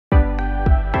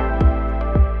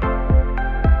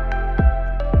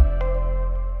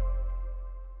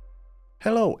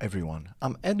Hello everyone,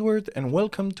 I'm Edward and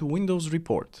welcome to Windows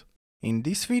Report. In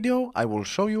this video I will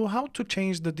show you how to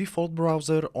change the default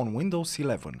browser on Windows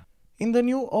 11. In the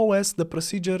new OS the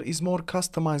procedure is more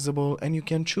customizable and you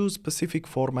can choose specific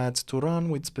formats to run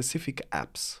with specific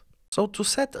apps. So to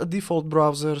set a default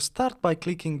browser, start by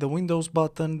clicking the Windows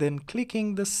button, then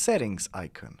clicking the Settings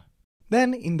icon.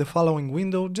 Then in the following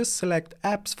window just select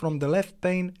Apps from the left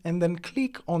pane and then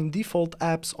click on Default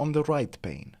Apps on the right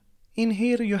pane. In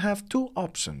here you have two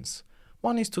options.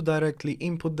 One is to directly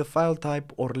input the file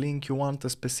type or link you want a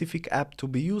specific app to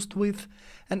be used with,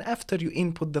 and after you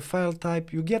input the file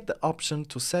type you get the option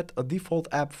to set a default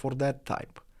app for that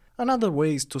type. Another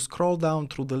way is to scroll down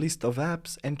through the list of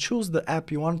apps and choose the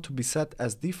app you want to be set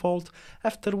as default,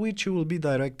 after which you will be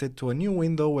directed to a new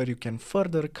window where you can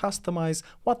further customize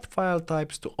what file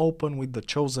types to open with the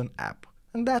chosen app.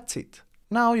 And that's it.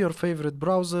 Now your favorite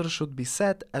browser should be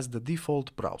set as the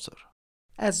default browser.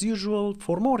 As usual,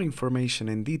 for more information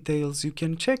and details, you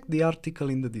can check the article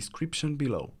in the description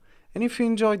below. And if you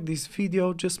enjoyed this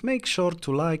video, just make sure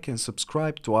to like and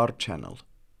subscribe to our channel.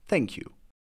 Thank you.